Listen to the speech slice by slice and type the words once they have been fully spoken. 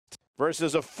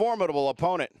versus a formidable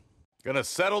opponent. Gonna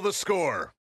settle the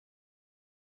score.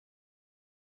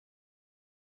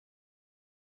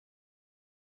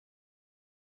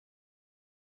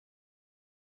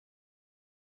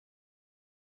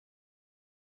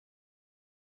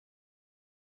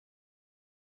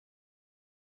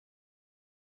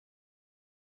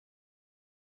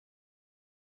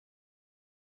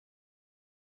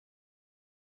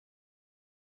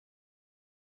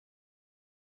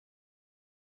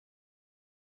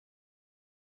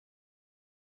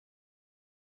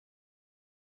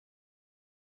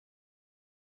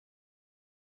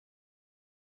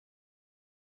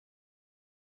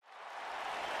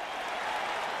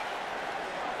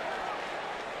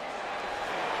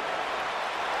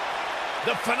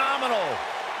 The phenomenal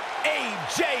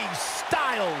AJ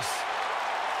Styles.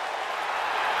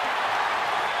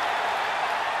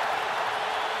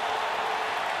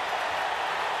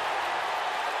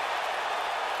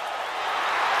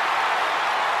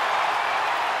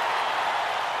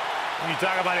 When you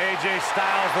talk about AJ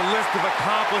Styles, the list of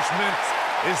accomplishments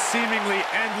is seemingly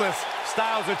endless.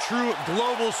 Styles, a true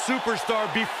global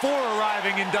superstar before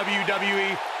arriving in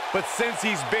WWE. But since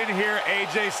he's been here,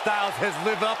 AJ Styles has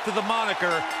lived up to the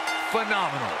moniker,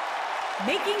 phenomenal.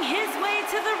 Making his way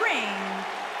to the ring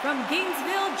from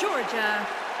Gainesville, Georgia,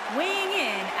 weighing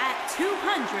in at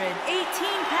 218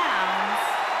 pounds,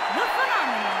 the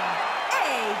phenomenal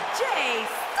AJ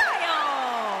Styles.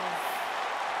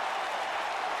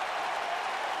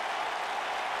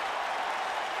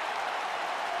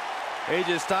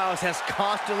 AJ Styles has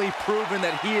constantly proven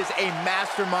that he is a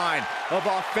mastermind of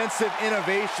offensive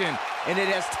innovation, and it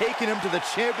has taken him to the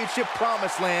championship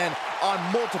promised land on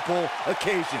multiple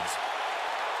occasions.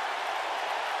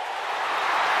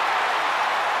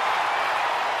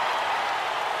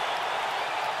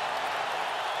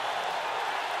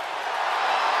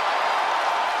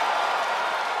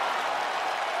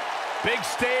 Big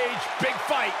stage, big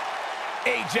fight.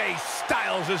 AJ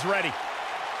Styles is ready.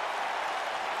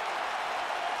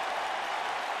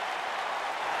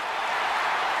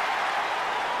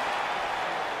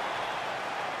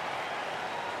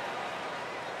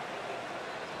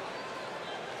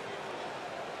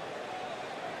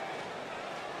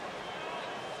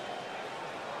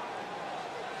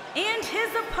 And his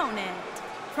opponent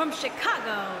from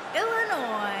Chicago,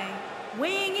 Illinois,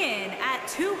 weighing in at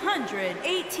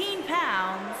 218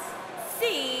 pounds,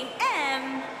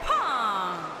 CM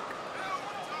Punk.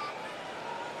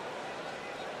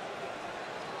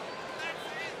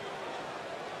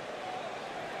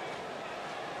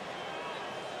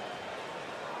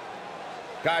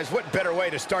 Guys, what better way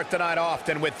to start the night off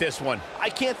than with this one? I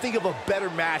can't think of a better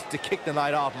match to kick the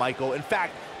night off, Michael. In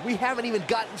fact, we haven't even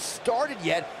gotten started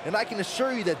yet, and I can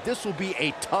assure you that this will be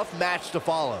a tough match to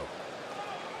follow.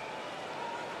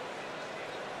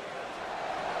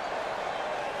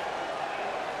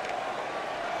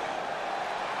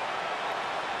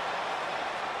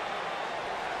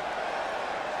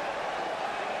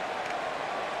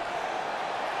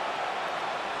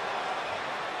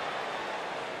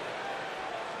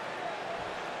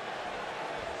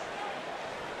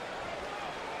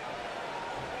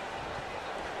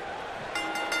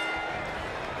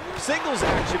 Singles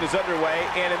action is underway,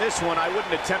 and in this one, I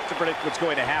wouldn't attempt to predict what's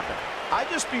going to happen. I'd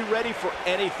just be ready for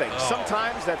anything.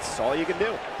 Sometimes that's all you can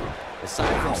do.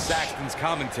 Aside from Saxton's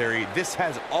commentary, this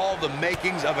has all the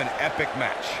makings of an epic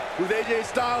match. With AJ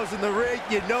Styles in the ring,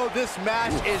 you know this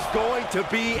match is going to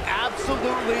be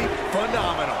absolutely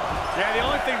phenomenal. Yeah, the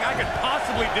only thing I could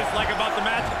possibly dislike about the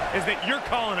match is that you're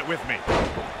calling it with me.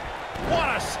 What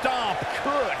a stomp.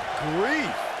 Good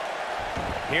grief.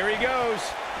 Here he goes.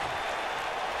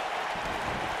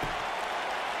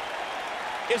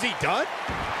 Is he done?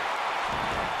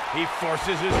 He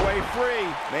forces his way free.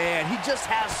 Man, he just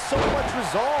has so much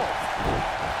resolve.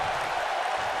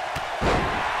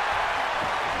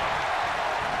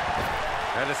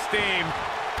 Out of steam.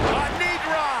 A knee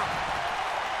drop.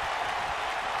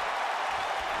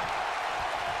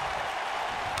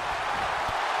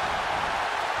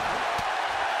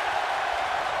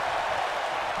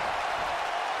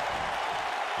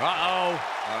 Uh-oh.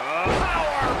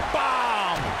 Power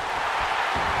bomb.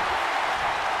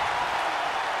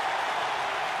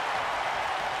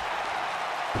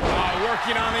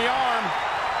 Working on the arm.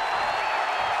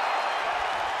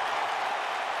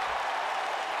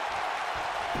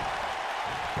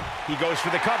 He goes for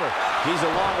the cover. He's a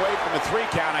long way from a 3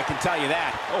 count, I can tell you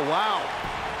that. Oh, wow.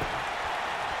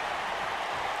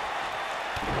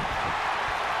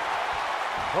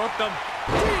 Hooked him.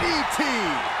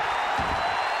 DDT.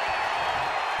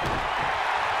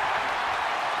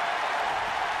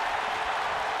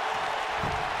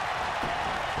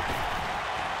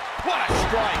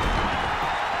 strike.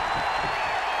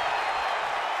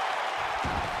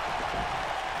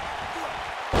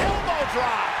 Elbow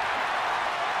drop.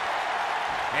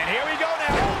 And here we go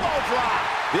now, elbow drop.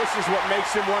 This is what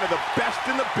makes him one of the best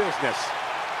in the business.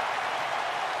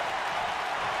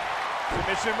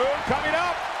 Submission move coming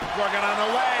up. Working on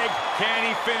the leg.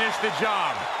 Can he finish the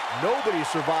job? Nobody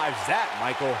survives that,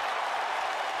 Michael.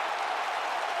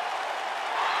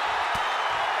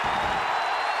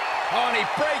 Oh, and he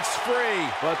breaks free.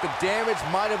 But the damage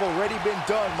might have already been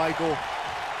done, Michael.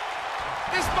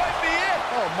 This might be it.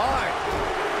 Oh, my.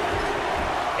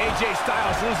 AJ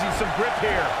Styles losing some grip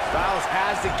here. Styles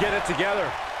has to get it together.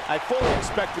 I fully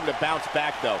expect him to bounce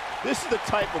back, though. This is the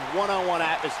type of one-on-one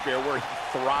atmosphere where he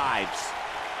thrives.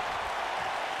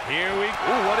 Here we go.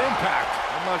 Ooh, what impact.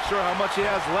 I'm not sure how much he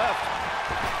has left.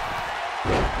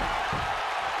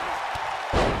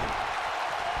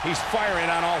 He's firing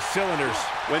on all cylinders.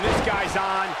 When this guy's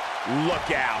on, look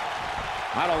out.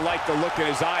 I don't like the look in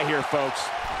his eye here, folks.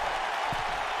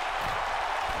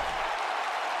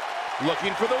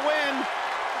 Looking for the win.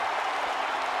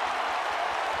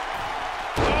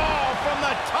 Oh, from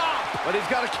the top. But he's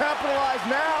got to capitalize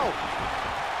now.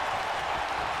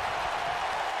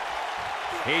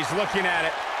 He's looking at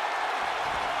it.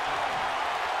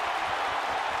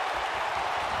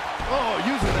 Oh,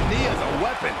 using the knee as a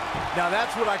weapon. Now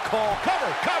that's what I call cover,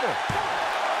 cover.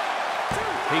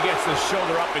 He gets the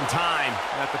shoulder up in time.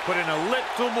 Have to put in a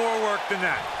little more work than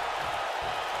that.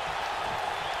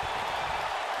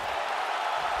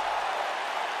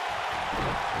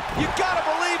 You gotta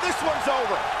believe this one's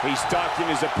over. He's stalking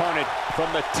his opponent from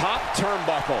the top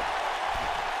turnbuckle.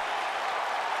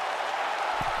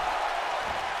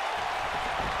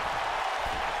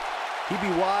 He'd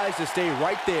be wise to stay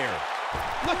right there.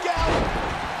 Look out!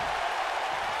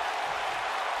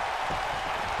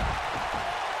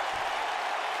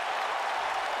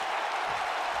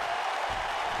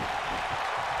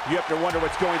 You have to wonder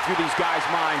what's going through these guys'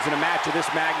 minds in a match of this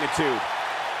magnitude.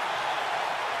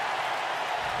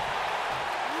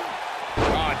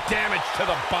 Oh, damage to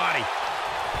the body.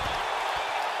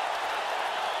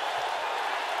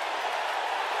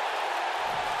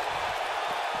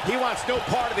 He wants no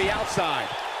part of the outside.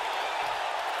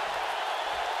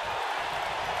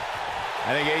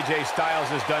 I think AJ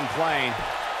Styles is done playing.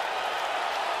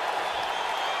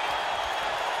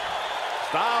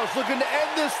 Styles looking to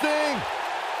end this thing.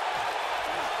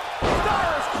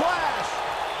 Styles clash.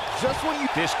 Just when you...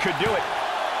 This could do it.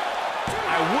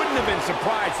 I wouldn't have been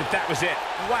surprised if that was it.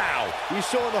 Wow. He's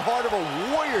showing the heart of a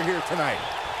warrior here tonight.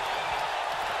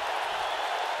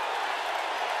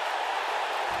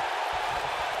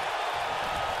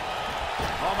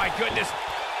 Oh, my goodness.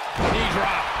 Knee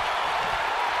drop.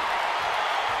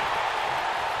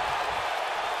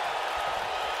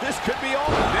 This could be all.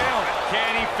 Nailed it.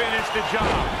 Can he finish the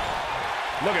job?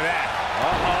 Look at that.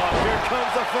 Uh-oh, here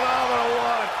comes the phenomenal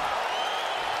one.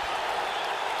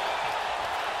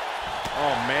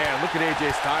 Oh, man, look at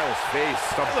AJ Styles' face.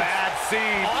 It's a bad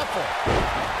scene. Awful.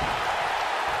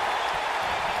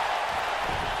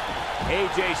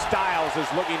 AJ Styles is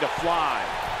looking to fly.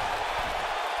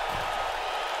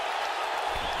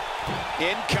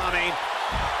 Incoming.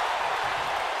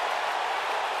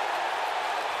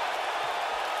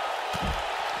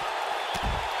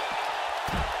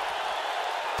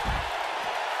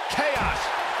 Chaos,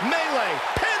 melee,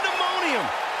 pandemonium.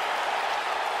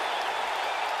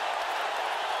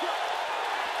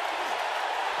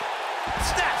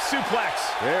 Snap suplex.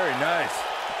 Very nice.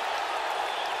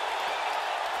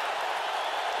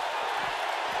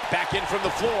 Back in from the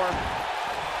floor.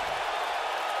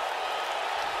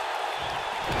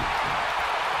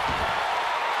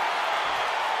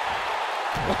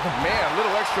 Oh, man, a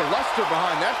little extra luster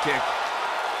behind that kick.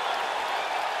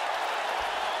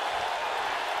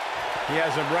 He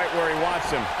has him right where he wants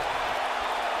him.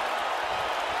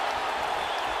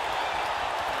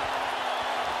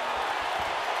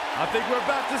 I think we're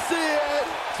about to see it.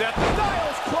 Set the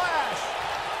Styles clash.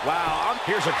 Wow,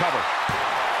 here's a cover.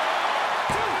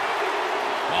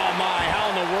 Oh my,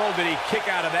 how in the world did he kick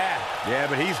out of that? Yeah,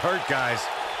 but he's hurt, guys.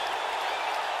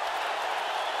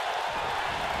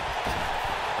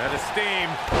 That is steam.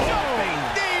 Jumping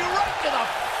knee right to the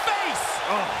face.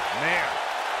 Oh, man.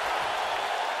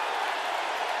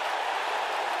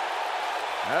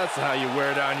 That's how you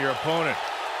wear down your opponent.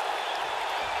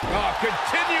 Oh,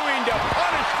 continuing to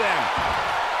punish them.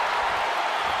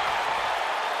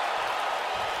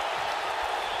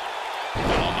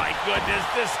 Oh my goodness,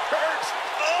 this hurts.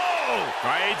 Oh!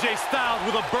 All right, AJ Styles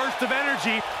with a burst of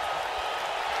energy.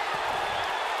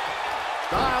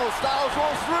 Styles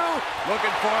rolls through.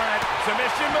 Looking for it.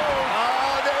 Submission move.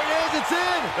 Oh, there it is. It's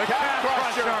in. The calf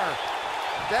crusher.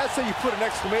 That's how you put an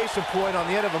exclamation point on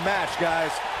the end of a match,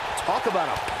 guys. Talk about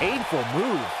a painful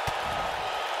move.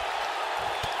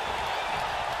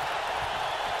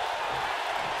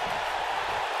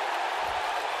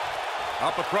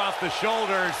 Up across the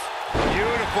shoulders.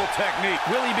 Beautiful technique.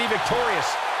 Will he be victorious?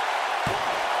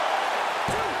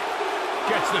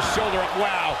 Gets the shoulder up.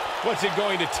 Wow. What's it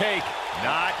going to take?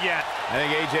 Not yet. I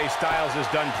think AJ Styles is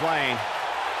done playing.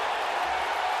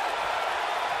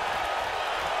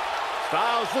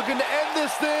 Styles looking to end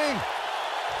this thing.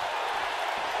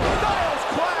 Styles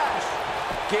clash.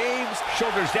 Game's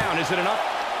Shoulders down. Is it enough?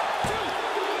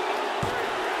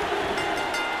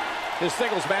 This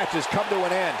singles match has come to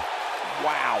an end.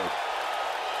 Wow.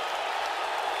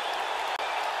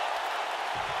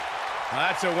 Well,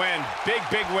 that's a win. Big,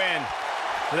 big win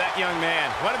for that young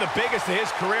man. One of the biggest of his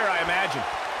career, I imagine.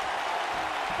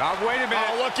 Oh, wait a minute.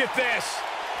 Oh, look at this.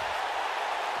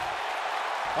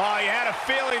 Oh, you had a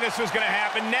feeling this was going to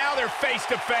happen. Now they're face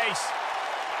to face.